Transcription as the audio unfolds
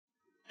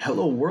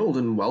Hello world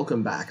and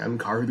welcome back. I'm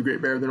Karhu, the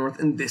Great Bear of the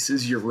North, and this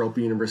is Europa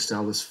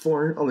Universalis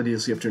IV, all the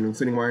DLC up to and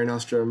including Mare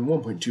Nostrum,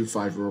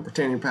 1.25 Europa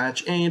Britannia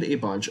patch, and a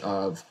bunch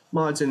of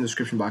mods in the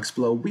description box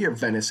below. We are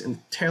Venice, and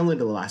tail end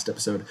of the last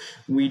episode,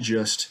 we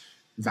just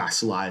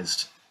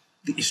vassalized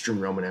the Eastern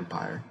Roman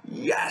Empire.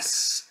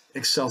 Yes!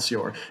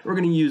 Excelsior. We're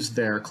going to use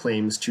their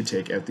claims to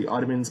take out the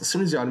Ottomans. As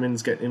soon as the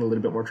Ottomans get in a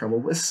little bit more trouble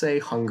with, say,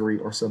 Hungary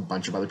or some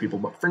bunch of other people,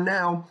 but for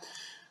now,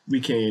 we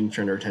can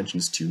turn our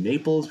attentions to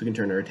Naples. We can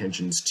turn our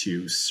attentions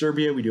to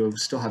Serbia. We do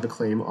still have a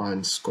claim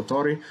on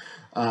Scutari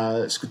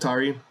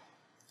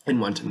and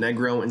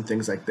Montenegro and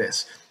things like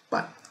this.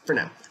 But for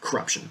now,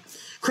 corruption.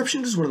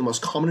 Corruption is one of the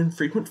most common and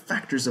frequent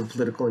factors of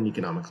political and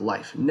economic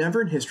life.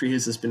 Never in history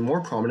has this been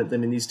more prominent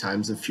than in these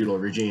times of feudal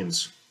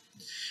regimes.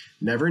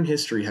 Never in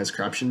history has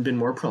corruption been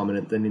more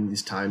prominent than in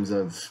these times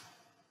of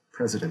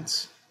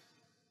presidents.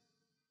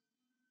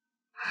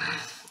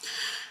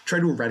 Try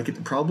to eradicate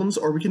the problems,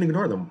 or we can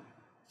ignore them.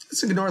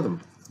 Let's ignore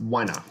them.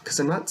 Why not? Because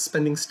I'm not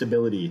spending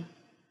stability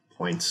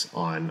points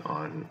on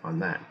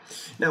that.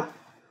 Now,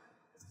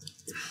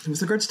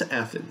 with regards to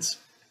Athens,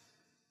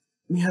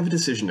 we have a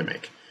decision to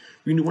make.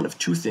 We can do one of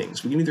two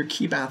things. We can either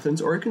keep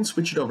Athens, or we can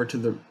switch it over to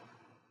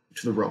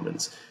the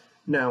Romans.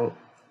 Now,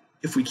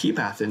 if we keep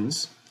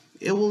Athens,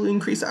 it will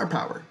increase our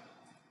power,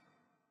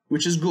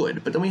 which is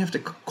good, but then we have to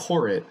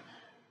core it.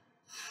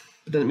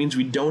 But then it means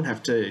we don't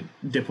have to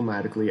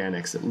diplomatically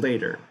annex it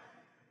later.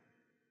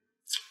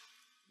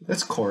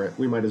 Let's core it.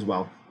 We might as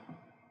well.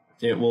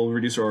 It will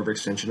reduce our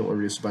overextension. It will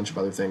reduce a bunch of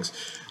other things.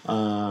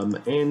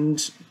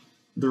 And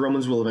the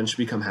Romans will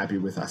eventually become happy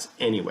with us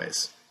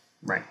anyways.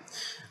 Right.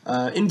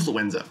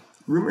 Influenza.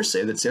 Rumors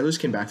say that sailors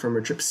came back from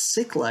a trip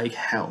sick like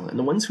hell, and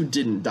the ones who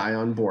didn't die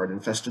on board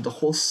infested the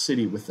whole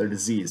city with their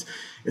disease.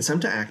 It's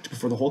time to act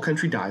before the whole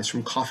country dies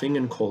from coughing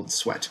and cold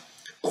sweat.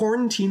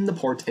 Quarantine the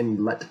port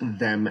and let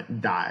them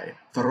die.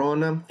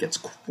 Verona gets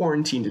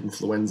quarantined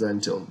influenza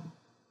until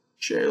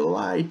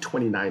July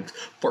 29th,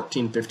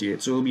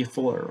 1458, so it'll be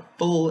for a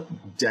full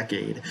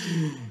decade.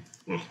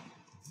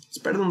 It's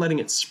better than letting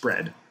it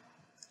spread.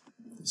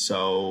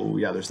 So,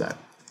 yeah, there's that.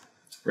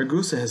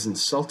 Ragusa has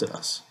insulted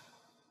us.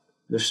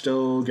 They're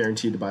still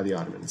guaranteed to buy the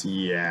Ottomans.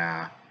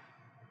 Yeah.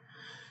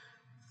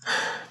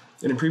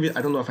 And in previous,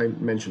 I don't know if I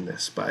mentioned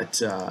this,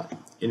 but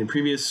in a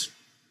previous,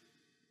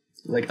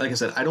 like I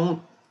said, I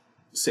don't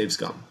save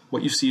scum.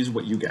 What you see is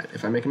what you get.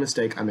 If I make a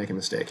mistake, I make a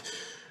mistake.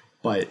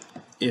 But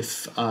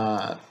if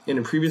in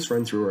a previous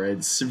run through where I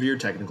had severe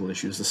technical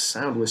issues, the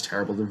sound was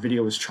terrible, the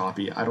video was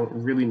choppy, I don't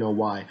really know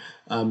why,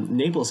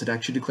 Naples had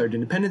actually declared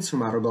independence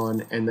from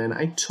Aragon, and then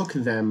I took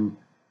them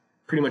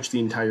pretty much the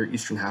entire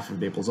eastern half of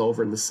Naples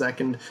over in the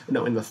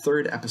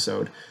third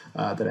episode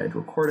that I had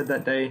recorded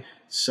that day.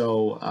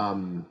 So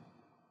I'm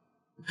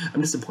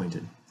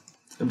disappointed.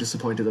 I'm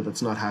disappointed that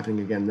that's not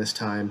happening again this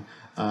time.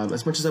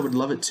 As much as I would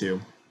love it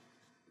to,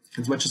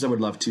 as much as I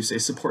would love to, say,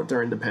 support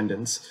their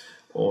independence,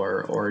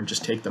 or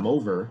just take them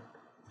over,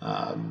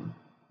 I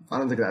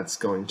don't think that's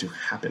going to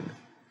happen.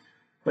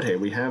 But hey,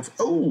 we have...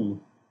 Oh!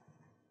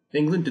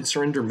 England did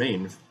surrender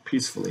Maine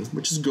peacefully,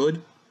 which is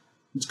good.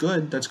 It's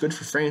good. That's good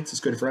for France. It's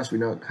good for us. We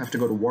don't have to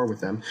go to war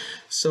with them.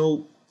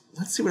 So,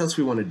 let's see what else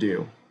we want to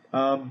do.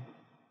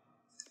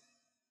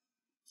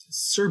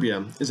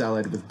 Serbia is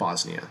allied with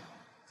Bosnia,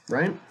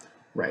 right?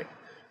 Right.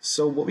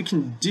 So what we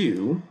can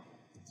do...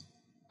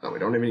 Oh, we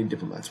don't have any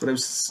diplomats. What I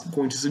was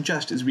going to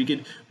suggest is we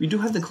do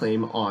have the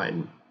claim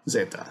on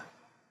Zeta,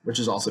 which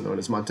is also known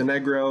as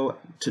Montenegro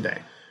today.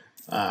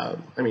 I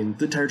mean,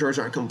 the territories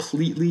aren't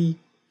completely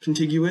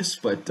contiguous,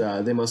 but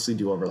they mostly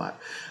do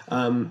overlap.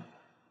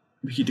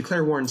 We could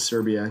declare war on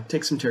Serbia,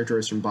 take some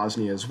territories from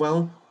Bosnia as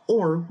well,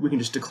 or we can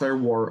just declare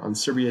war on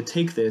Serbia,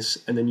 take this,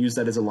 and then use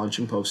that as a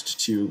launching post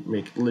to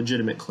make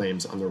legitimate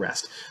claims on the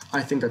rest.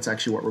 I think that's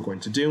actually what we're going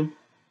to do.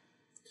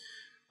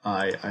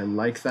 I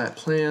like that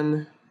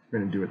plan. We're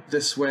going to do it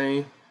this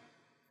way.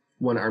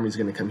 One army's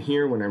going to come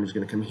here, one army's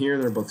going to come here.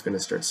 They're both going to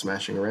start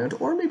smashing around.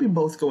 Or maybe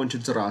both go into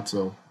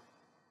Tarazzo.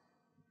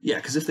 Yeah,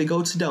 because if they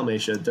go to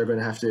Dalmatia, they're going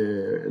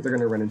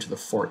to run into the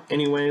fort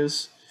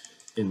anyways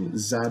in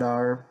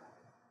Zadar.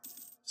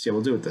 So yeah,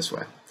 we'll do it this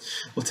way.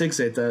 We'll take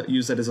Zeta,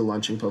 use that as a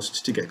launching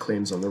post to get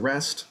claims on the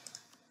rest.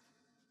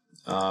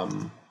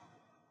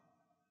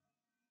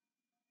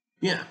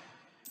 Yeah,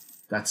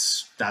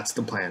 that's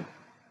the plan.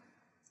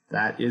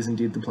 That is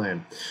indeed the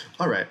plan.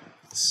 All right.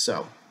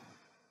 So,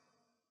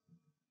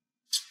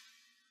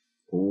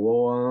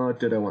 what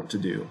did I want to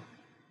do?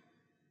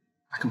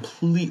 I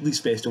completely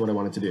spaced on what I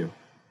wanted to do.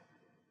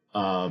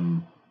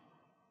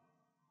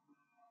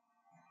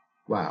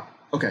 Wow.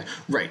 Okay,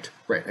 right.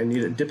 I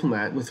need a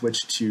diplomat with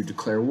which to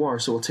declare war,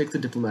 so we'll take the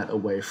diplomat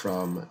away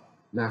from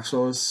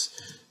Naxos.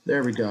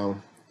 There we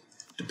go.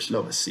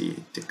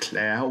 Diplomacy.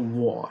 Declare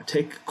war.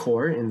 Take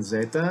core in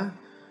Zeta.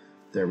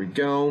 There we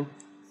go.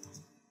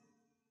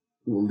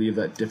 We'll leave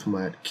that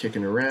diplomat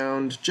kicking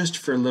around just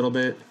for a little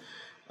bit.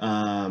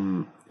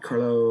 Carlo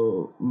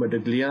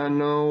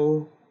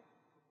Modigliano.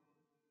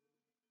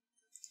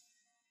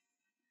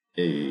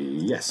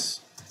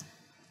 Yes.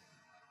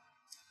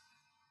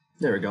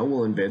 There we go,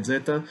 we'll invade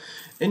Zeta.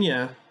 And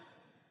yeah.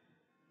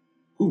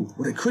 Ooh,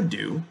 what I could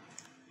do...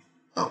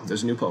 Oh,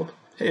 there's a new pope.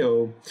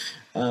 Heyo.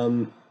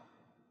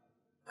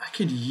 I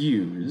could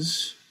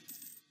use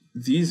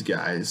these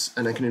guys,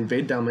 and I can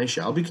invade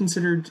Dalmatia. I'll be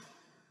considered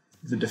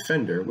the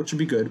defender, which would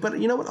be good. But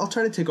you know what? I'll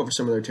try to take over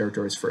some of their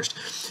territories first.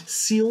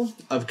 Seal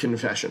of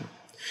Confession.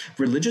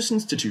 Religious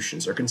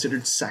institutions are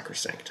considered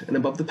sacrosanct and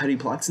above the petty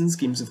plots and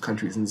schemes of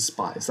countries and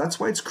spies. That's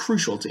why it's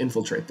crucial to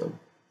infiltrate them.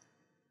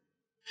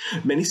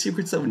 Many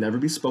secrets that would never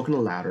be spoken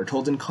aloud are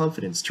told in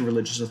confidence to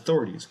religious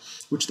authorities,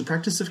 which the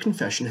practice of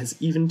confession has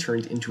even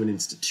turned into an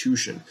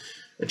institution.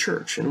 A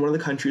church, in one of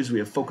the countries we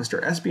have focused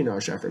our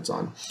espionage efforts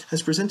on,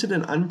 has presented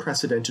an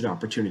unprecedented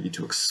opportunity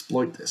to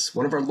exploit this.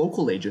 One of our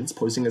local agents,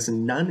 posing as a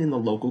nun in the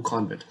local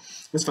convent,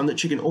 has found that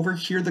she can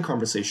overhear the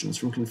conversations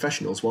from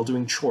confessionals while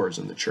doing chores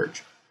in the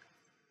church.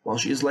 While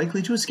she is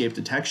likely to escape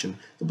detection,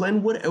 the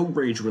plan would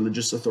outrage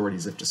religious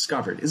authorities if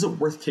discovered. Is it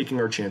worth taking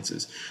our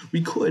chances?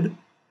 We could.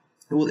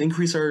 It will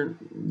increase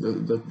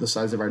the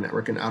size of our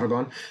network in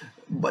Aragon,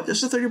 but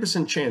there's a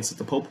 30% chance that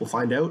the Pope will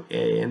find out,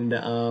 and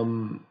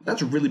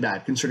that's really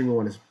bad, considering we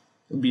want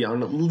to be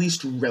on at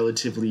least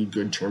relatively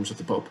good terms with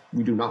the Pope.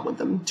 We do not want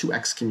them to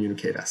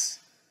excommunicate us.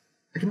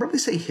 I can probably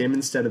say him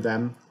instead of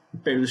them.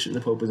 Berlusconi, the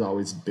Pope, has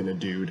always been a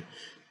dude,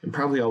 and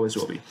probably always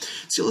will be.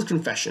 Seal of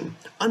Confession.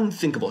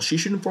 Unthinkable. She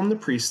should inform the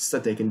priests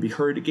that they can be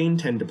heard, gain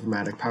 10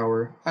 diplomatic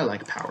power. I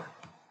like power.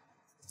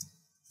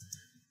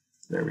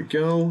 There we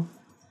go.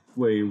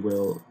 We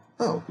will...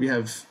 Oh, we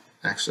have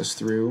access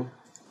through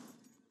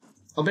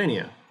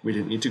Albania. We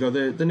didn't need to go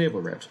the naval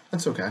route.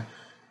 That's okay.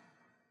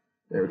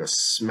 There we go.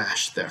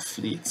 Smash their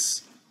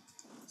fleets.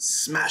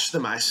 Smash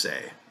them, I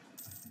say.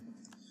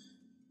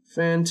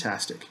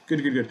 Fantastic.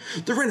 Good, good, good.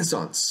 The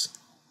Renaissance.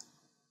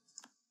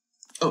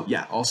 Oh,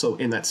 yeah. Also,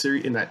 in that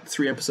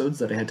 3 episodes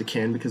that I had to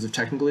can because of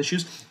technical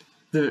issues,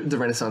 the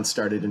Renaissance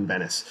started in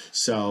Venice.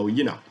 So,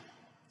 you know.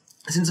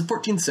 Since the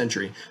 14th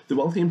century, the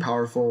wealthy and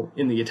powerful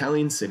in the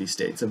Italian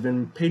city-states have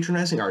been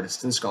patronizing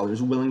artists and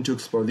scholars willing to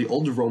explore the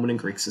old Roman and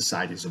Greek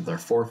societies of their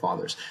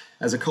forefathers.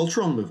 As a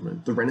cultural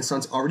movement, the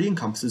Renaissance already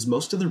encompasses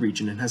most of the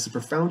region and has a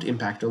profound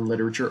impact on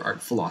literature,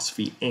 art,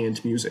 philosophy,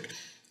 and music.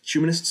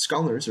 Humanist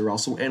scholars are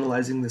also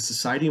analyzing the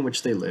society in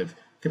which they live,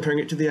 comparing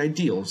it to the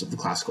ideals of the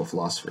classical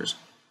philosophers.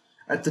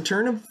 At the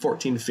turn of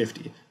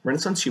 1450,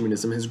 Renaissance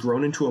humanism has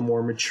grown into a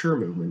more mature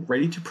movement,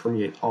 ready to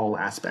permeate all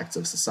aspects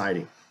of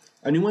society.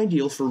 A new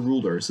ideal for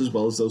rulers, as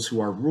well as those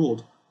who are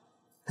ruled,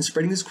 is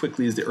spreading as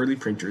quickly as the early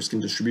printers can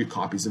distribute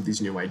copies of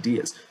these new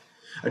ideas.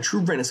 A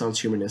true Renaissance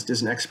humanist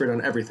is an expert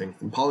on everything,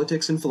 from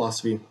politics and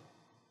philosophy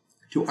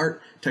to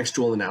art,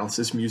 textual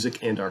analysis,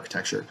 music, and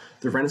architecture.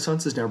 The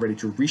Renaissance is now ready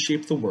to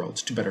reshape the world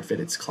to better fit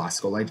its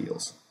classical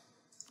ideals.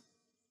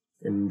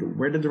 And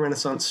where did the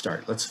Renaissance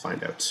start? Let's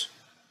find out.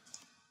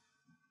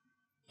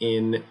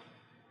 In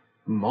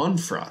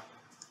Montferrat.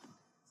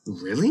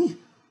 Really?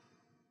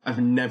 I've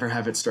never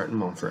had it start in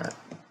Montferrat.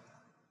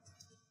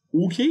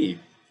 Okay.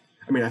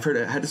 I mean, I've heard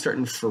it had to start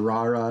in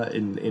Ferrara,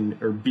 in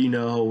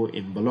Urbino,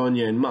 in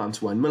Bologna, in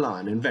Mantua, in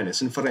Milan, in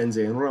Venice, in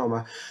Firenze, in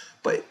Roma,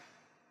 but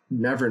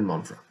never in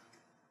Montferrat.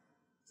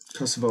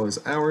 Kosovo is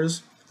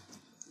ours.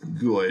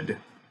 Good.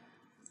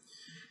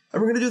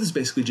 And we're going to do this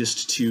basically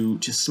just to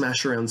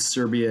smash around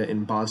Serbia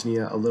and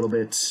Bosnia a little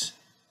bit.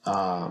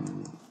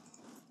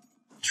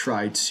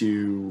 Try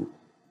to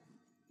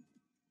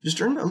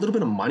just earn a little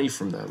bit of money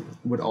from them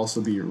would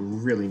also be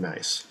really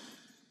nice.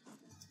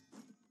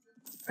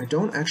 I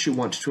don't actually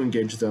want to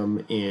engage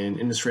them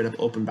in a straight-up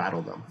open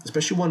battle, though.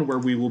 Especially one where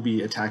we will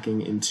be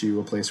attacking into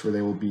a place where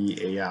there will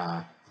be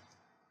a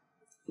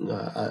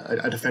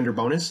defender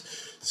bonus.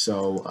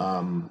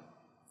 So,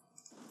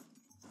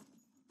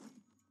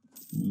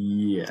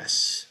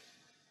 yes.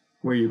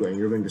 Where are you going?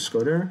 You're going to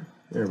Kotor?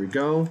 There we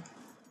go.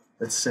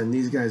 Let's send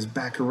these guys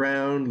back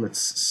around. Let's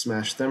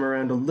smash them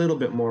around a little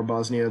bit more,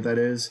 Bosnia, that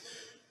is.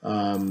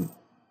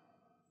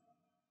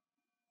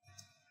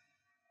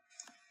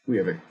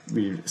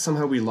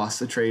 Somehow we lost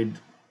the trade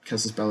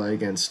casus belli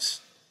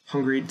against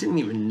Hungary. Didn't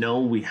even know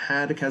we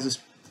had a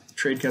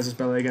trade casus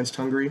belli against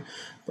Hungary,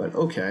 but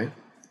okay.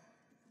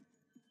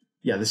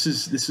 Yeah, this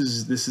is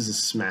a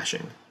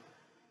smashing.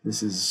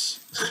 This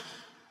is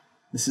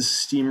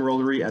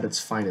steamrollery at its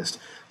finest.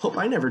 Hope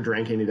I never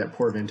drank any of that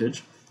poor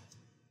vintage.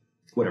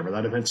 Whatever,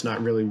 that event's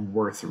not really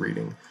worth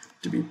reading,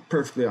 to be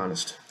perfectly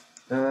honest.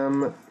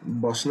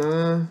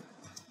 Bosnia.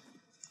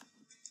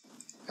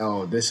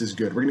 Oh, this is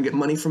good. We're going to get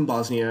money from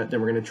Bosnia,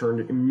 then we're going to turn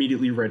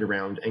immediately right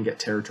around and get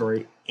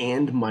territory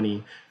and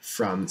money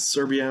from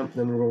Serbia.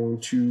 Then we're going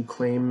to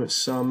claim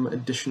some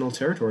additional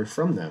territory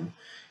from them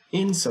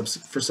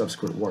for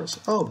subsequent wars.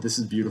 Oh, this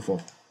is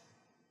beautiful.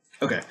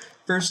 Okay,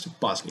 first,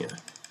 Bosnia.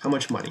 How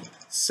much money?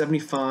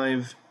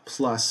 75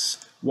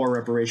 plus war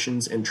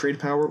reparations and trade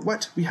power.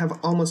 What? We have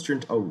almost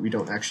turned... Oh, we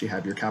don't actually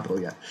have your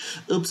capital yet.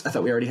 Oops, I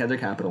thought we already had their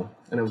capital,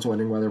 and I was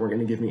wondering whether we're going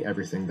to give me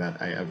everything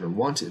that I ever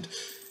wanted.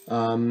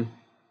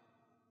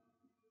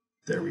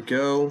 There we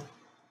go.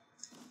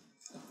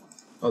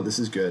 Oh, this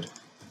is good.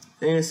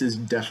 This is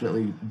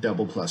definitely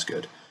double plus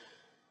good.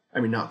 I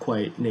mean, not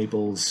quite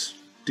Naples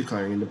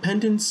declaring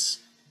independence,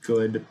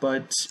 good,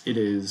 but it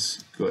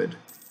is good.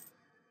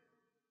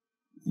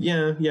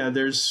 Yeah,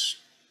 there's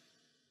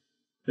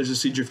a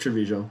siege of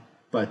Treviso,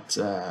 but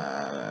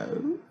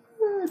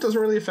it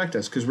doesn't really affect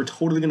us because we're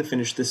totally going to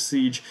finish this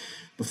siege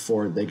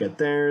before they get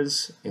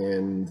theirs,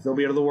 and they'll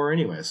be out of the war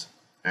anyways.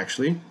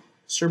 Actually,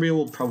 Serbia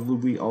will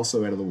probably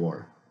also out of the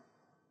war.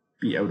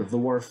 Be out of the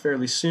war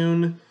fairly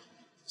soon,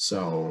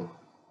 so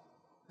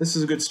this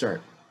is a good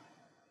start.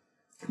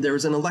 There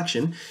was an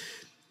election,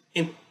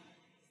 and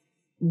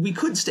we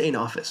could stay in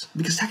office,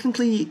 because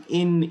technically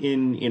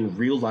in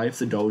real life,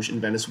 the Doge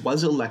in Venice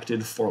was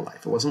elected for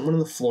life. It wasn't one of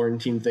the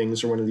Florentine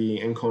things or one of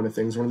the Ancona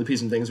things, one of the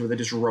Pisan things where they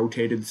just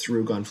rotated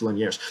through Gonfalon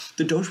years.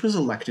 The Doge was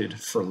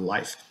elected for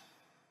life.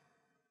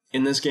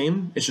 In this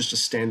game, it's just a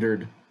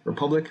standard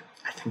republic.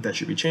 I think that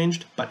should be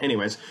changed. But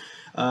anyways,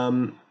 what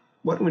I'm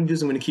going to do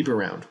is I'm going to keep it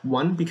around.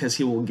 One, because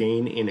he will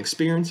gain in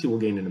experience, he will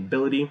gain in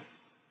ability,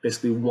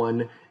 basically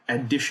one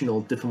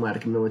additional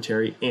diplomatic,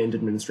 military, and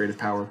administrative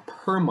power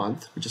per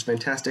month, which is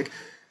fantastic,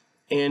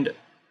 and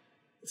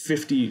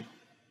 50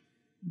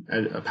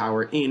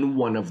 power in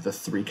one of the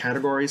 3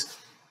 categories.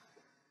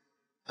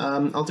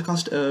 At the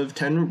cost of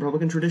 10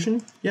 Republican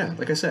tradition? Yeah,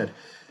 like I said,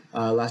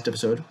 last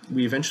episode,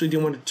 we eventually do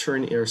want to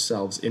turn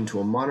ourselves into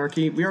a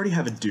monarchy. We already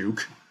have a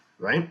duke,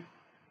 right?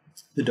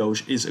 The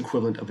Doge is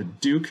equivalent of a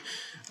duke.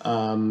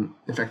 In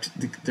fact,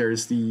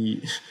 there's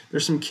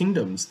some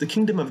kingdoms. The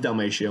Kingdom of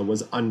Dalmatia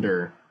was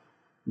under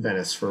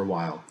Venice for a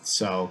while,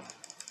 so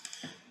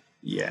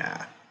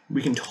yeah,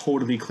 we can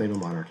totally claim a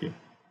monarchy.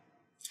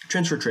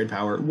 Transfer trade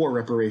power, war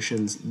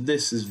reparations,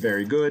 this is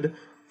very good.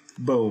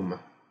 Boom.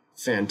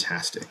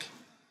 Fantastic.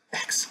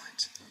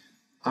 Excellent.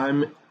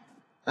 You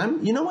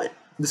know what?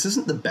 This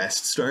isn't the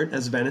best start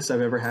as Venice I've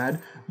ever had,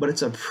 but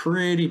it's a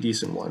pretty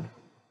decent one.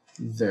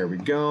 There we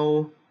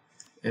go.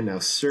 And now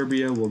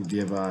Serbia will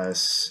give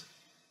us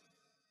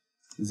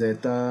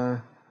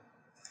Zeta.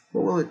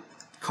 What will it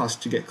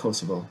cost to get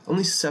Kosovo?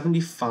 Only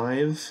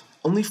 75,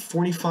 only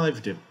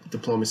 45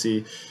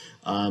 diplomacy.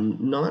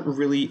 Not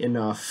really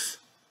enough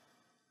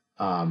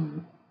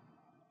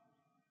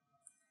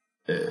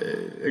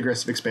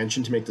aggressive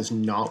expansion to make this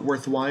not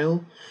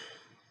worthwhile.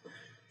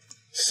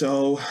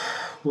 So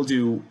we'll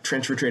do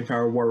transfer trade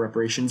power, war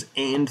reparations,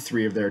 and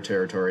 3 of their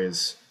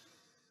territories.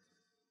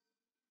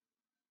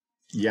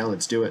 Yeah,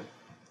 let's do it.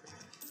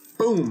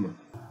 Boom!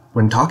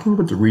 When talking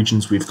about the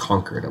regions we've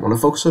conquered, I want to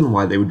focus on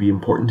why they would be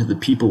important to the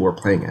people we're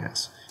playing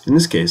as. In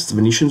this case, the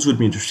Venetians would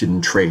be interested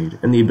in trade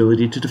and the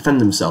ability to defend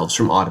themselves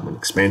from Ottoman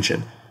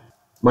expansion.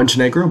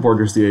 Montenegro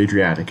borders the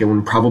Adriatic and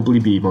would probably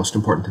be most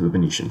important to the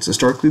Venetians.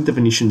 Historically, the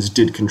Venetians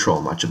did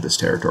control much of this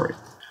territory.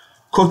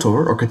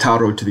 Kotor, or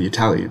Cathedral to the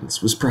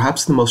Italians, was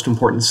perhaps the most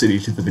important city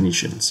to the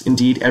Venetians.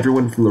 Indeed,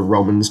 everyone from the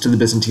Romans to the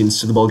Byzantines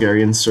to the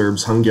Bulgarians,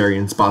 Serbs,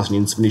 Hungarians,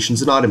 Bosnians,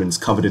 Venetians, and Ottomans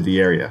coveted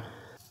the area.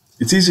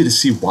 It's easy to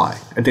see why.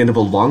 At the end of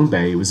a long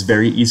bay, it was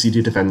very easy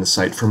to defend the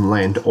site from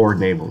land or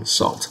naval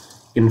assault.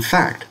 In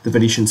fact, the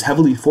Venetians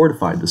heavily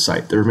fortified the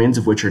site, the remains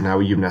of which are now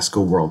a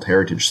UNESCO World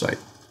Heritage Site.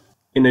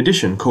 In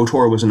addition,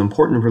 Kotor was an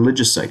important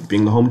religious site,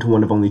 being the home to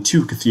one of only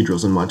 2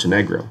 cathedrals in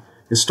Montenegro.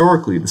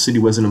 Historically, the city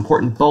was an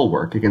important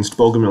bulwark against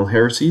Bogomil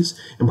heresies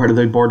and part of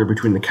the border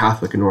between the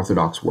Catholic and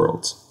Orthodox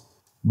worlds.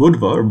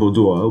 Budva, or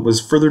Budva,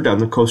 was further down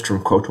the coast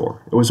from Kotor.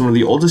 It was one of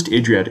the oldest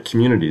Adriatic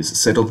communities,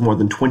 settled more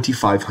than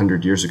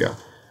 2,500 years ago.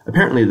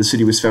 Apparently, the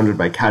city was founded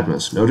by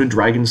Cadmus, noted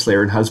dragon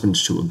slayer and husband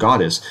to a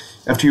goddess,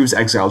 after he was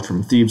exiled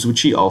from Thebes,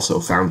 which he also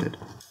founded.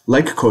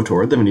 Like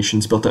Kotor, the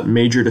Venetians built up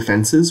major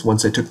defenses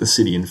once they took the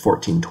city in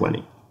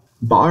 1420.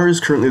 Bar is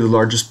currently the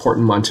largest port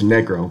in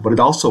Montenegro, but it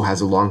also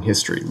has a long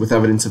history, with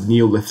evidence of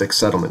Neolithic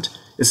settlement.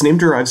 Its name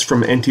derives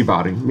from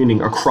Antivari,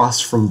 meaning across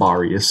from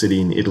Bari, a city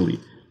in Italy.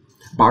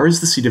 Bar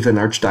is the seat of an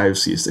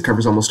archdiocese that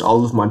covers almost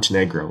all of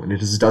Montenegro, and it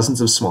has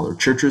dozens of smaller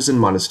churches and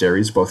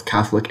monasteries, both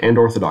Catholic and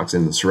Orthodox,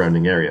 in the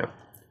surrounding area.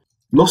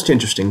 Most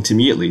interesting, to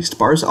me at least,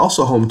 Bar is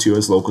also home to,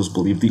 as locals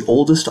believe, the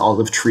oldest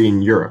olive tree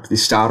in Europe, the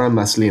Stara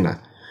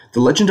Maslina. The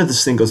legend of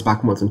this thing goes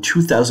back more than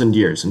 2,000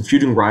 years, and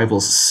feuding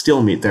rivals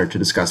still meet there to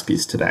discuss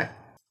peace today.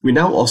 We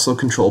now also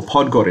control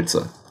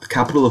Podgorica, the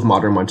capital of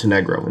modern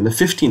Montenegro. In the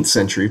 15th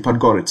century,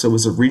 Podgorica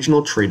was a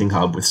regional trading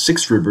hub with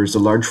 6 rivers, a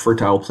large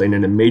fertile plain,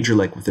 and a major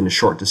lake within a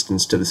short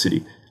distance to the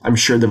city. I'm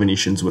sure the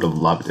Venetians would have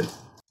loved it.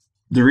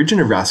 The region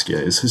of Rascia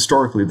is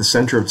historically the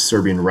center of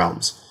Serbian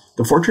realms.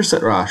 The fortress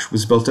at Rash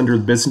was built under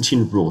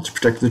Byzantine rule to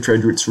protect the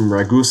trade routes from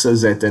Ragusa,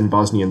 Zeta, and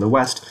Bosnia in the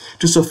west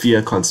to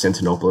Sofia,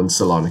 Constantinople, and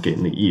Salonika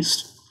in the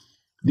east.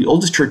 The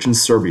oldest church in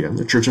Serbia,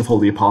 the Church of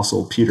Holy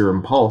Apostle Peter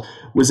and Paul,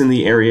 was in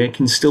the area and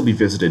can still be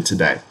visited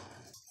today.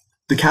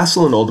 The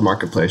castle and old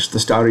marketplace, the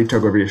Stari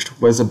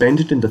Trgovište, was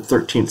abandoned in the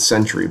 13th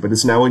century but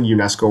is now a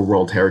UNESCO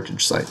World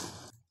Heritage Site.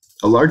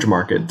 A large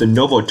market, the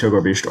Novo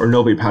Trgovište, or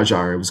Novi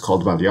Pazar, it was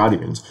called by the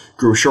Ottomans,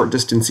 grew a short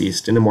distance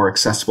east in a more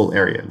accessible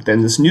area.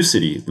 Then this new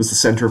city was the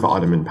center of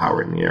Ottoman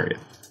power in the area.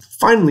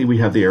 Finally, we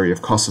have the area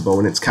of Kosovo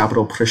and its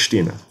capital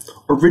Pristina.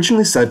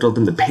 Originally settled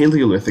in the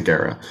Paleolithic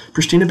era,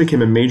 Pristina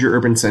became a major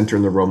urban center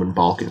in the Roman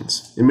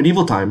Balkans. In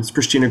medieval times,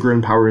 Pristina grew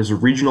in power as a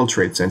regional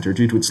trade center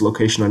due to its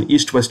location on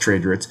east-west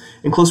trade routes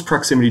in close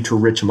proximity to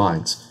rich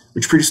mines,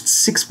 which produced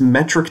 6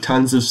 metric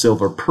tons of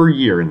silver per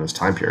year in this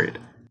time period.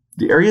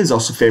 The area is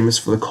also famous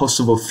for the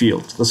Kosovo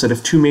field, the site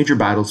of 2 major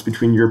battles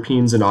between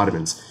Europeans and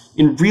Ottomans.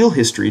 In real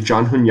history,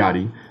 John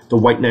Hunyadi, the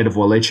White Knight of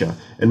Wallachia,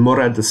 and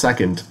Murad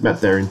II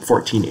met there in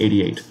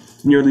 1488.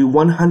 Nearly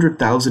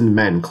 100,000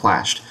 men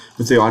clashed,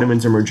 with the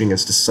Ottomans emerging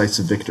as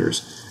decisive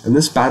victors, and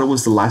this battle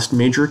was the last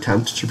major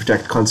attempt to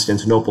protect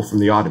Constantinople from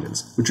the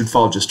Ottomans, which would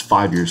fall just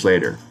 5 years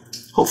later.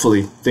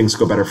 Hopefully, things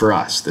go better for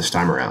us this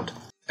time around.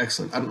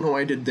 Excellent. I don't know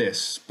why I did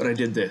this, but I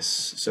did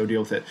this, so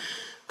deal with it.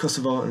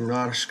 Kosovo and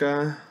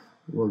Rashka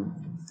will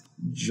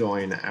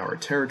join our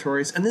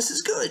territories, and this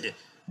is good!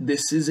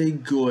 This is a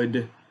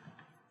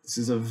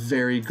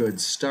very good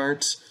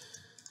start.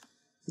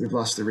 We've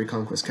lost the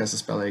Reconquest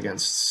Casus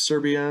against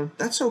Serbia.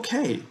 That's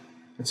okay.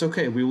 It's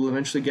okay. We will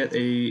eventually get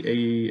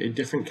a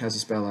different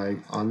Casus Belli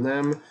on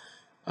them.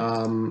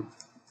 Come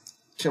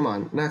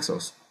on,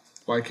 Naxos.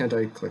 Why can't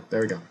I click?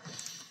 There we go.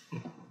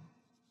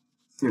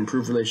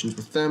 Improve relations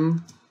with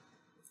them.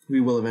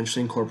 We will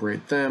eventually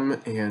incorporate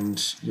them,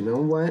 and you know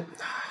what?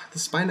 The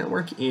spy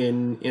network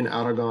in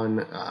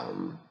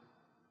Aragon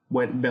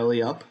went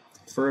belly up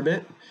for a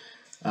bit,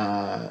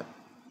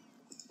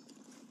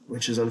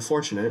 which is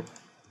unfortunate.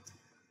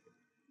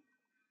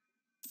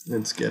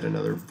 Let's get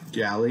another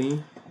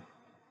galley.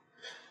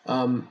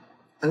 And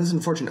this is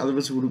unfortunate.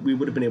 Otherwise, we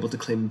would have been able to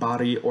claim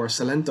Bari or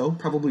Salento,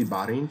 probably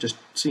Bari, just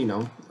so you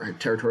know, our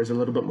territories are a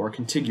little bit more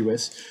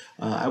contiguous.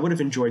 I would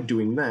have enjoyed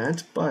doing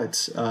that,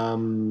 but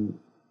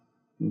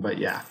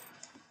yeah.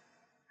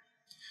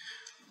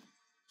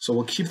 So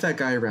we'll keep that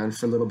guy around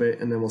for a little bit,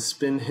 and then we'll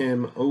spin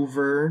him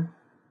over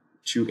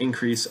to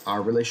increase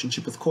our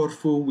relationship with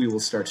Corfu. We will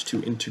start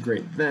to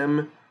integrate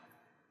them,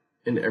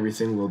 and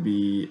everything will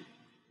be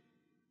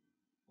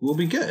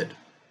good.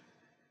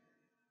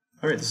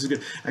 All right, this is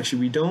good.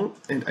 Actually, I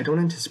don't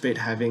anticipate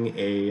having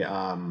a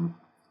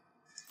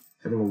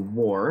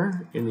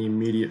war in the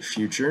immediate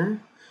future.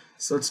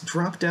 So let's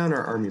drop down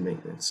our army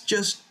maintenance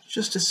just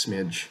a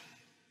smidge,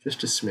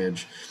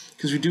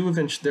 because we do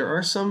eventually. There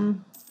are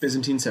some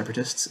Byzantine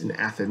separatists in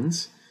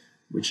Athens,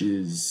 which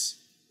is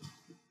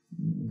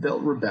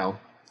they'll rebel,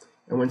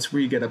 and once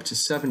we get up to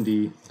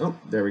 70, oh,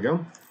 there we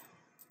go.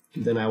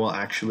 Then I will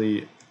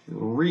actually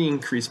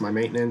re-increase my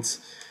maintenance.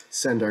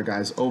 Send our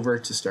guys over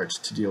to start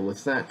to deal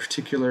with that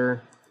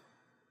particular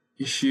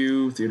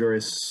issue.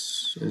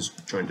 Theodorus is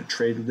joined a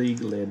trade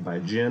league led by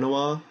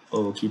Genoa.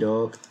 Okie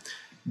doke.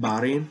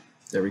 Bari.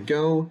 There we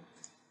go.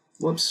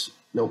 Whoops.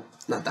 Nope,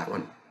 not that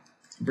one.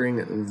 Bring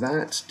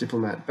that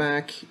diplomat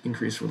back.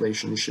 Increase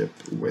relationship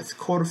with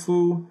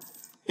Corfu.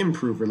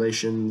 Improve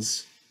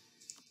relations.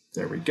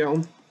 There we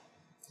go.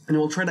 And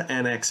we'll try to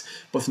annex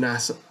both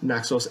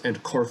Naxos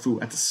and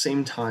Corfu at the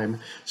same time,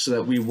 so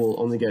that we will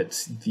only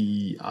get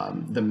the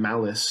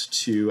malice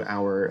to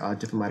our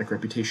diplomatic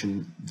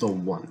reputation the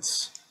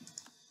once.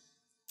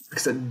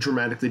 Because that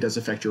dramatically does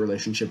affect your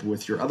relationship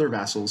with your other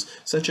vassals,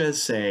 such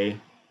as, say,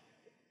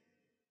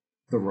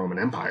 the Roman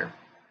Empire,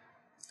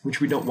 which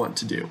we don't want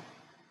to do.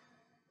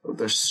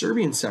 There's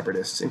Serbian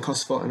separatists in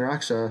Kosovo and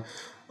Raksha.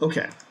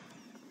 Okay.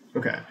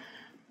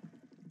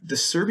 The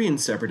Serbian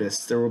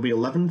separatists, there will be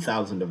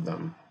 11,000 of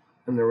them.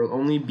 And there will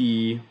only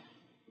be...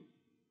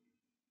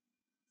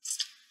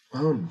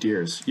 Oh,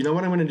 dears. You know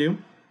what I'm going to do?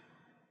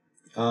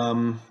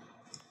 I'm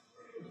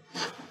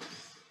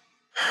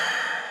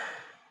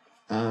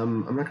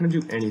not going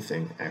to do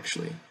anything,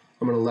 actually.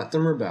 I'm going to let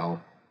them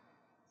rebel.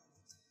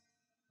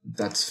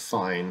 That's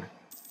fine.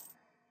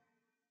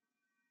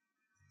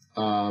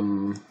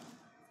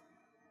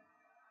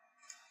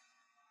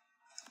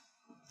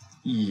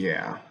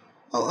 Yeah.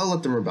 I'll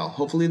let them rebel.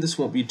 Hopefully this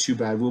won't be too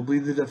bad. We'll be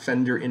the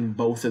defender in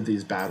both of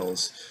these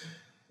battles.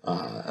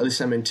 At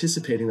least I'm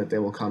anticipating that they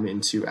will come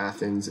into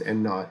Athens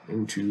and not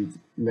into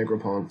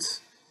Negropont.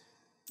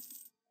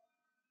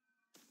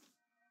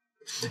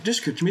 It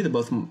just occurred to me that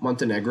both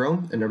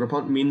Montenegro and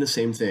Negropont mean the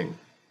same thing.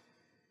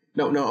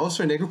 No, oh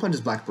sorry, Negropont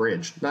is Black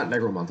Bridge, not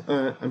Negromont.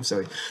 I'm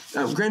silly.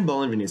 Grand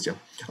Ball in Venezia.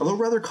 Although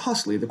rather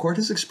costly, the court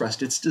has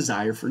expressed its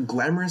desire for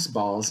glamorous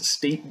balls,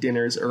 state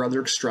dinners, or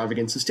other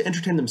extravagances to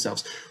entertain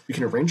themselves. We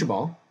can arrange a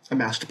ball, a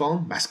masked ball,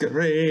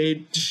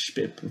 masquerade,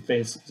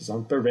 faces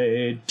on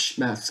parade,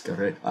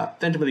 masquerade,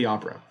 Phantom of the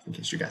Opera, in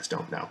case you guys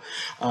don't know.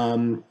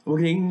 We'll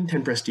gain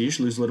 10 prestige,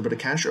 lose a little bit of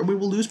cash, or we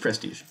will lose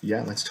prestige.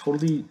 Yeah, let's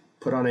totally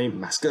put on a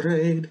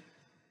masquerade.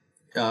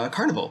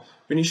 Carnival,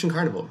 Venetian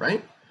Carnival,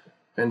 right?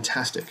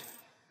 Fantastic.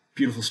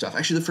 Beautiful stuff.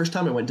 Actually, the first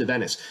time I went to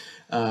Venice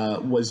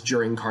was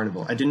during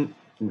Carnival. I didn't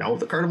know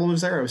the Carnival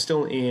was there. I was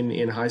still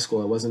in high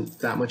school. I wasn't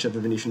that much of a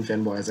Venetian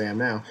fanboy as I am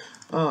now.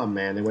 Oh,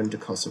 man, they went to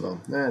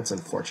Kosovo. That's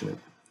unfortunate.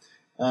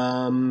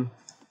 You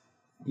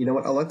know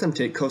what? I'll let them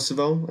take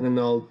Kosovo, and then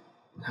they'll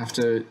have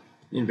to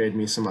invade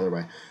me some other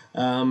way.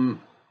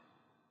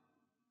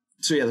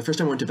 So yeah, the first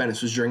time I went to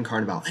Venice was during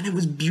Carnival, and it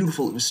was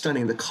beautiful. It was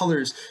stunning. The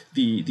colors,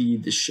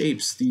 the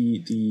shapes,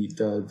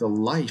 the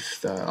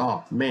life.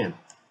 Oh man,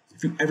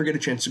 if you ever get a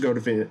chance to go to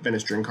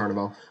Venice during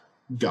Carnival,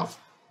 go.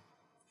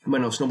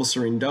 Most Most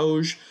Serene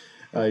Doge.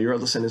 Your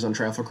eldest son is on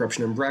trial for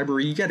corruption and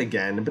bribery yet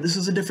again, but this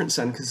is a different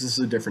son because this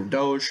is a different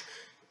Doge.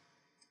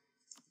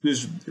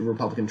 There's a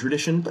Republican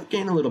tradition, but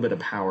gain a little bit of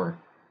power,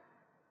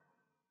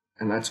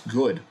 and that's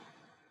good.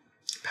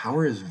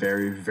 Power is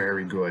very,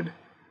 very good.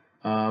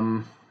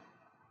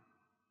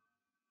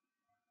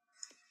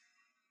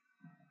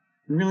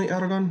 Really,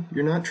 Aragon?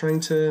 You're not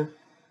trying to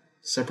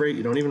separate?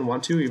 You don't even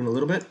want to, even a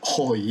little bit?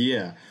 Oh,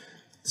 yeah.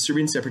 The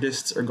Serbian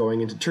separatists are going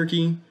into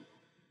Turkey,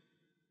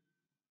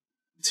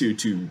 to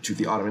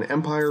the Ottoman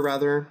Empire,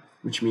 rather,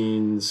 which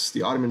means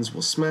the Ottomans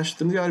will smash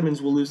them. The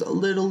Ottomans will lose a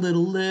little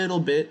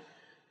bit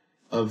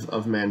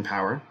of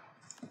manpower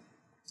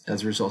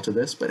as a result of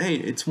this. But hey,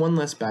 it's one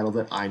less battle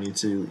that I need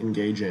to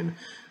engage in,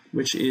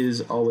 which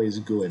is always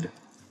good.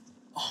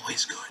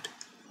 Always good.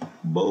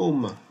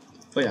 Boom.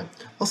 Oh, yeah.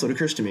 Also, it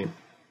occurs to me,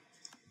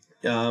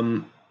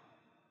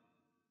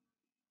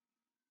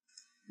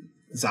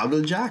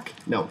 Zaudeljak?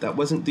 No, that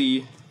wasn't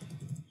the...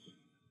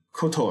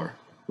 Kotor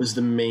was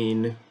the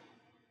main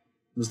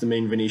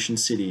Venetian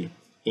city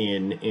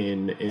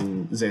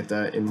in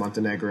Zeta in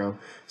Montenegro.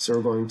 So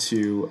we're going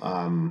to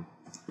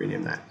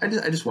rename that. I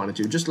just wanted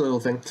to. Just a little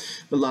thing.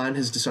 Milan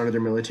has dishonored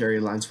their military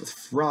alliance with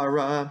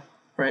Ferrara. All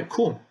right,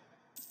 cool.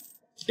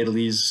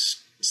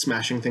 Italy's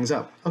smashing things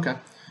up. Okay.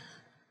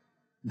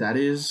 That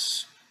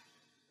is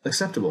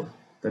acceptable.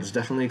 That is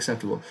definitely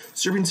acceptable.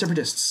 Serbian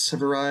separatists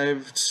have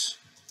arrived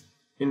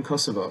in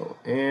Kosovo,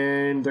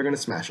 and they're going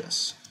to smash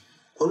us.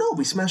 Oh no,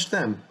 we smashed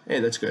them.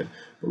 Hey, that's good.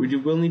 But we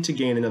will need to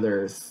gain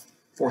another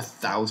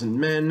 4,000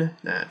 men.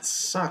 That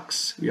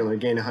sucks. We only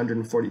gain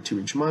 142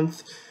 each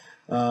month.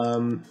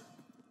 And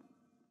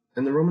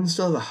the Romans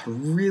still have a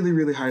really,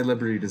 really high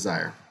liberty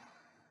desire.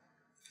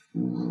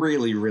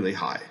 Really, really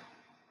high.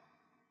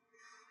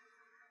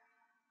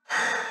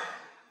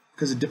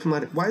 Because of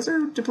diplomatic... Why is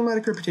our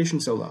diplomatic reputation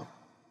so low?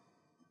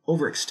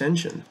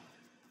 Overextension.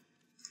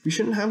 We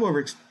shouldn't have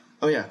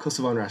Oh yeah,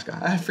 Kosovo and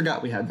Raška. I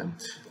forgot we had them.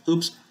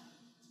 Oops.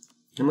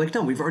 I'm like,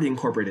 no, we've already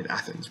incorporated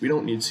Athens. We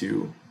don't need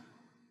to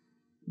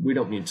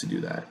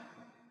do that.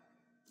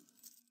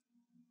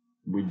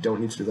 We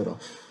don't need to do that at all.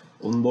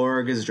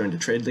 Oldenburg has joined a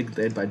trade league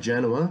led by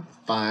Genoa.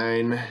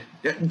 Fine.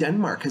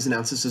 Denmark has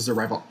announced this as their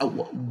rival.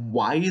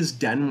 Why is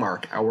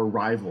Denmark our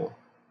rival?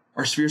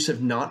 Our spheres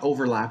have not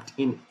overlapped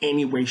in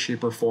any way,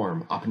 shape, or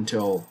form up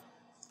until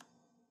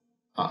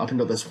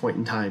this point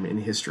in time in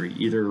history,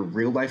 either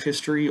real-life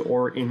history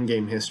or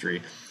in-game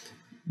history.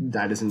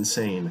 That is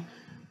insane.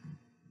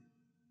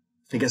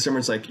 I guess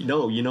everyone's like,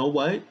 no, you know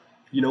what?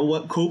 You know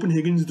what?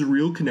 Copenhagen's the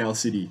real canal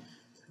city.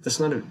 That's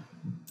not a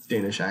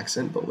Danish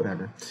accent, but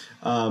whatever.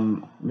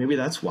 Maybe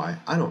that's why.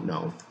 I don't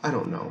know.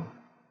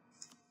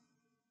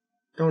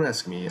 Don't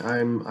ask me.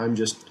 I'm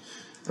just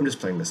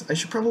playing this. I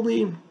should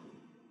probably...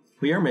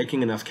 We are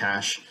making enough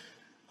cash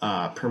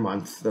per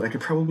month that I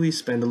could probably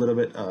spend a little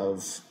bit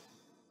of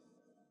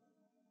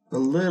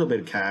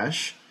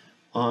cash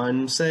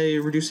on, say,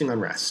 reducing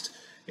unrest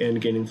and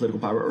gaining political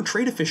power, or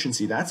trade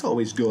efficiency. That's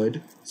always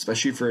good,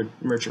 especially for a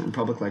merchant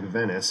republic like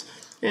Venice.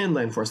 And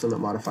land force limit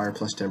modifier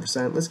plus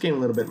 10%. Let's gain a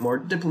little bit more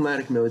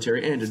diplomatic,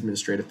 military, and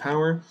administrative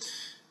power.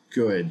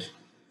 Good.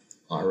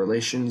 Our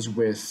relations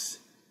with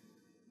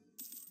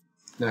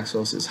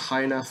Naxos is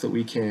high enough that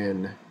we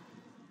can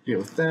deal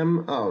with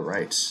them. All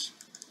right.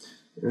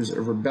 There's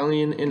a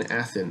rebellion in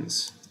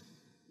Athens.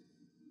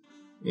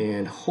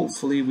 And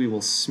hopefully we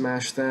will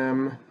smash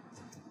them.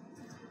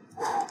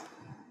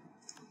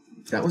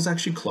 That was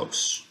actually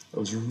close. That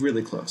was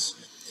really close.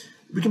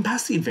 We can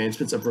pass the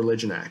Advancements of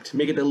Religion Act,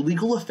 make it a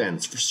legal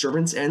offense for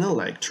servants and the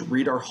like to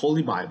read our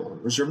Holy Bible,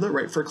 reserve the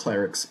right for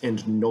clerics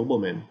and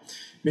noblemen.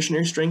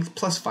 Missionary strength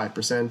plus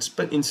 5%,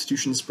 but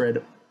institution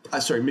spread...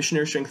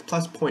 missionary strength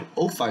plus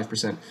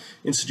 0.05%,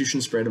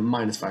 institution spread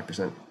minus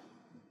 5%.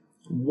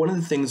 One of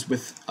the things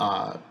with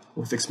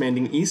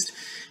expanding east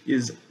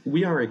is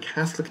we are a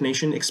Catholic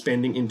nation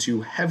expanding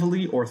into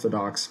heavily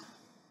Orthodox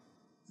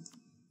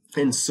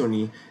and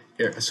Sunni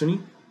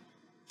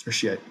or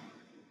Shiite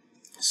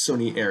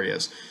Sunni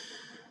areas.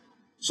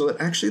 So that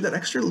actually that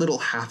extra little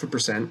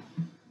 0.5%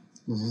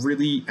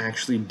 really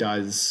actually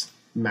does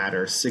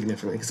matter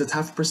significantly, because it's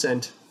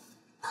 0.5%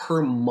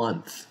 per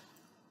month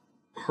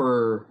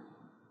per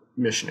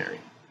missionary.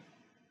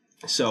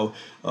 So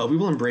we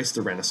will embrace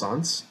the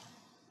Renaissance.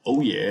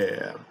 Oh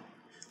yeah.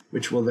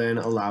 Which will then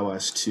allow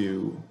us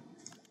to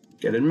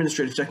get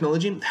administrative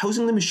technology.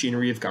 Housing the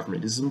machinery of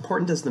government is as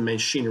important as the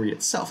machinery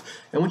itself,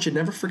 and one should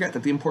never forget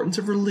that the importance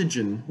of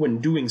religion when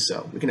doing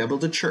so. We can now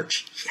build a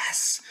church.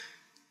 Yes!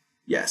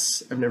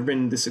 Yes, I've never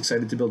been this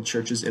excited to build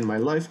churches in my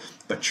life,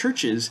 but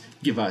churches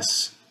give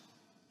us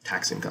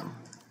tax income.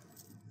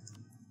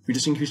 We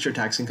just increased our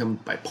tax income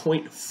by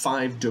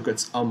 0.5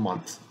 ducats a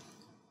month.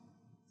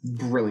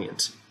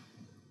 Brilliant.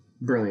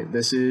 Brilliant.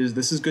 This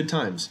is good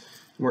times.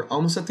 We're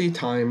almost at the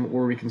time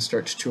where we can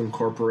start to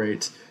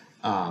incorporate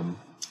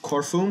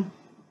Corfu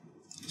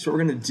So what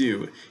we're going to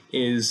do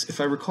is, if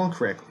I recall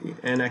correctly,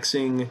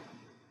 annexing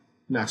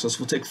Naxos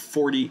will take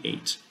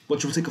 48,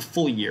 which will take a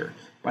full year.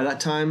 By that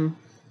time,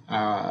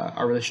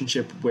 our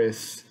relationship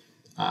with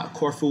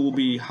Corfu will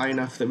be high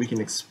enough that we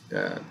can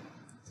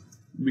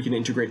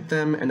integrate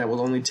them, and that will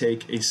only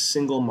take a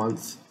single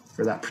month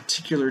for that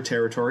particular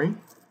territory.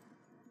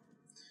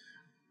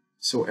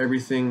 So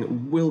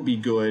everything will be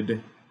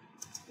good.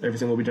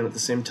 Everything will be done at the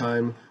same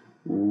time.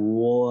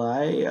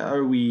 Why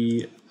are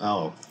we...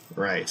 Oh,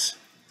 right.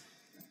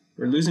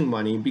 We're losing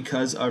money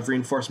because of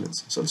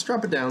reinforcements. So let's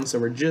drop it down so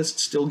we're just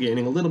still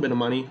gaining a little bit of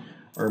money.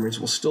 Our armies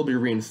will still be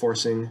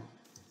reinforcing.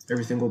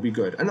 Everything will be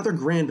good. Another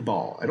grand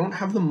ball. I don't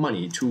have the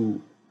money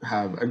to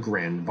have a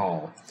grand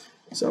ball.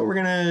 So we're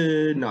going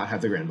to not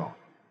have the grand ball.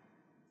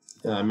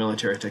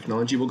 Military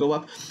technology will go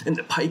up. And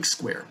the pike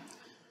square.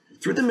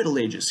 Through the Middle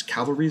Ages,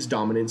 cavalry's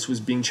dominance was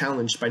being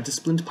challenged by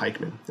disciplined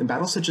pikemen. In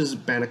battles such as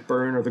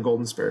Bannockburn or the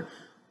Golden Spur,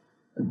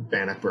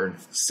 Bannockburn,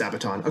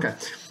 Sabaton, okay.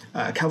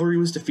 Cavalry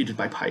was defeated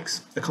by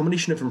pikes. A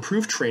combination of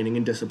improved training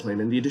and discipline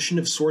and the addition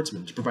of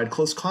swordsmen to provide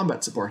close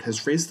combat support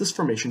has raised this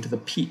formation to the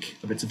peak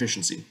of its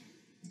efficiency.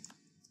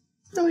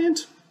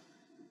 Brilliant.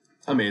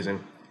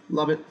 Amazing.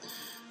 Love it.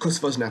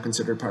 Kosovo is now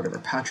considered part of our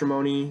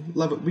patrimony.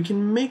 Love it. We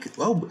can make...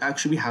 Oh,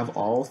 actually, we have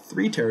all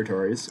 3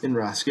 territories in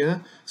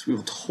Raskia, so we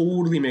will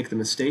totally make them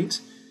a state.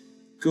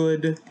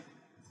 Good.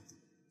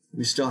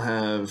 We still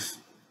have...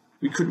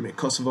 We couldn't make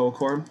Kosovo a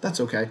core. That's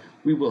okay.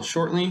 We will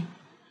shortly.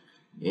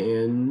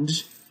 And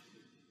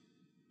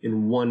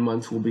in 1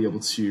 month, we'll be able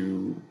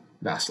to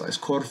vassalize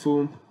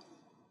Corfu.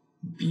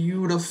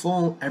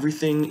 Beautiful.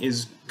 Everything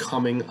is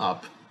coming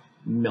up.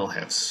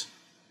 Milhouse.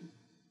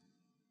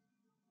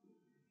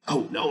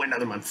 Oh, no,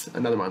 another month.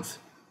 Another month.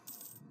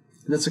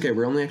 And that's okay.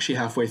 We're only actually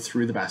halfway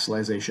through the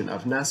vassalization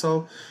of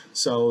Nassau.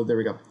 So there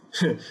we go.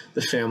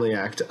 The Family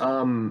Act.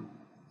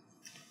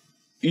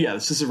 Yeah,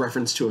 this is a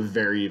reference to a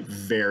very,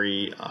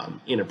 very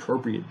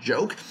inappropriate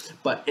joke.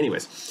 But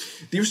anyways,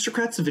 the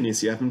aristocrats of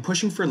Venice have been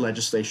pushing for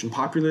legislation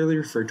popularly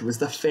referred to as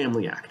the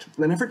Family Act,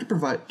 in an effort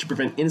to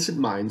prevent innocent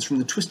minds from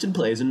the twisted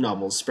plays and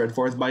novels spread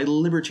forth by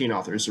libertine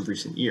authors of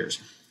recent years.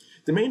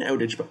 The main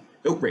outrage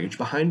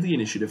behind the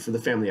initiative for the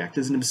Family Act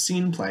is an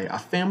obscene play, A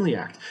Family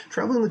Act,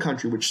 traveling the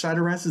country which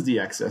satirizes the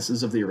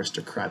excesses of the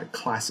aristocratic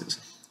classes.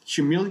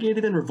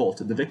 Humiliated and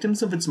revolted, the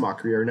victims of its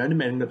mockery are now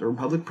demanding that the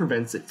Republic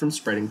prevents it from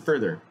spreading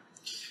further.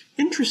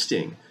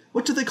 Interesting.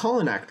 What do they call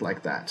an act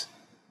like that?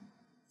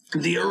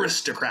 The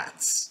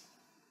aristocrats.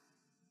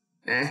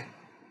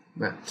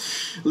 Nah.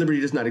 Liberty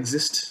does not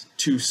exist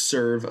to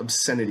serve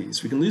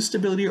obscenities. We can lose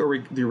stability, or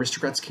the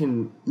aristocrats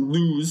can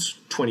lose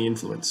 20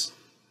 influence.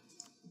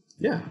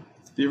 Yeah,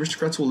 the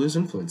aristocrats will lose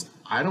influence.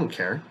 I don't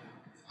care.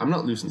 I'm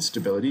not losing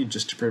stability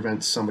just to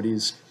prevent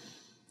somebody's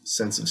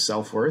sense of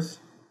self-worth.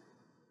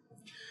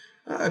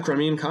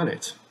 Crimean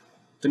Khanate.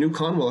 The new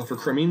Khan will offer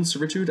Crimean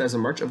servitude as a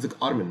march of the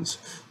Ottomans.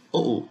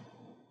 Uh-oh.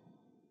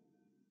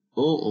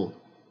 Uh-oh.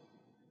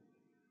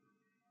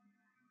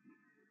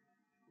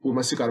 We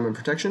must seek Ottoman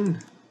protection.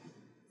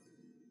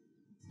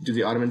 Do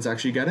the Ottomans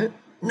actually get it?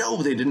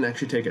 No, they didn't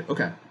actually take it.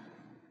 Okay.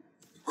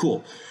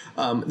 Cool.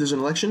 There's an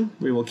election.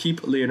 We will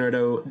keep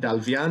Leonardo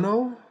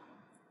Dalviano.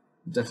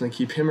 Definitely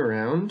keep him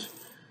around.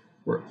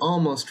 We're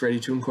almost ready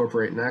to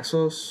incorporate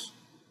Naxos.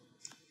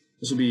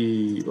 This will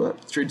be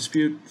trade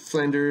dispute.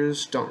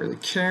 Flanders, don't really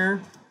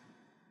care.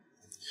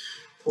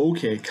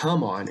 Okay,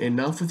 come on.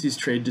 Enough with these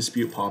trade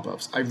dispute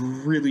pop-ups. I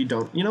really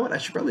don't... You know what? I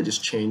should probably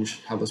just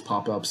change how those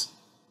pop-ups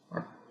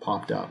are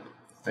popped up,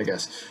 I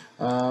guess.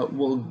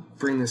 We'll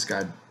bring this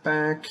guy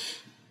back.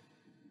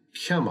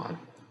 Come on.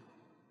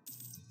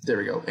 There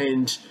we go.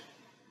 And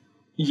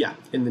yeah,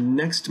 in the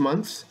next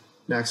month,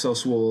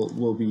 Naxos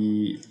will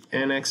be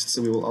annexed,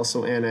 so we will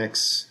also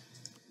annex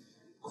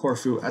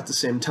Corfu at the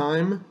same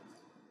time.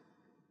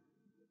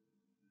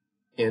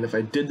 And if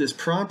I did this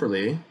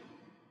properly,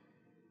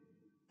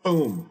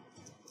 boom,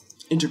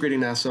 integrating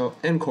Nassau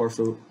and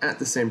Corfu at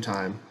the same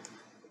time.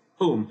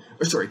 Boom.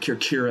 Or sorry,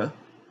 Kirkira.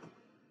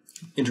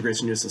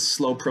 Integration is a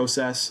slow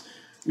process.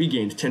 We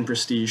gained 10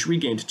 prestige, we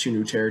gained 2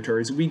 new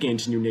territories, we gained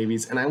 2 new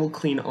navies, and I will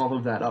clean all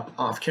of that up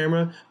off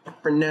camera.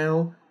 But for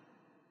now,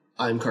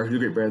 I'm Karhu, the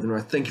Great Bear of the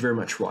North. Thank you very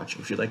much for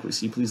watching. If you like what you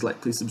see, please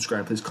like, please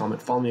subscribe, please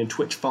comment, follow me on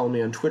Twitch, follow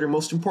me on Twitter.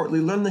 Most importantly,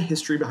 learn the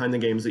history behind the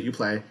games that you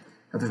play.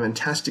 Have a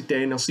fantastic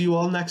day, and I'll see you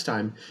all next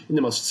time in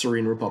the Most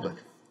Serene Republic.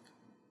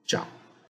 Ciao.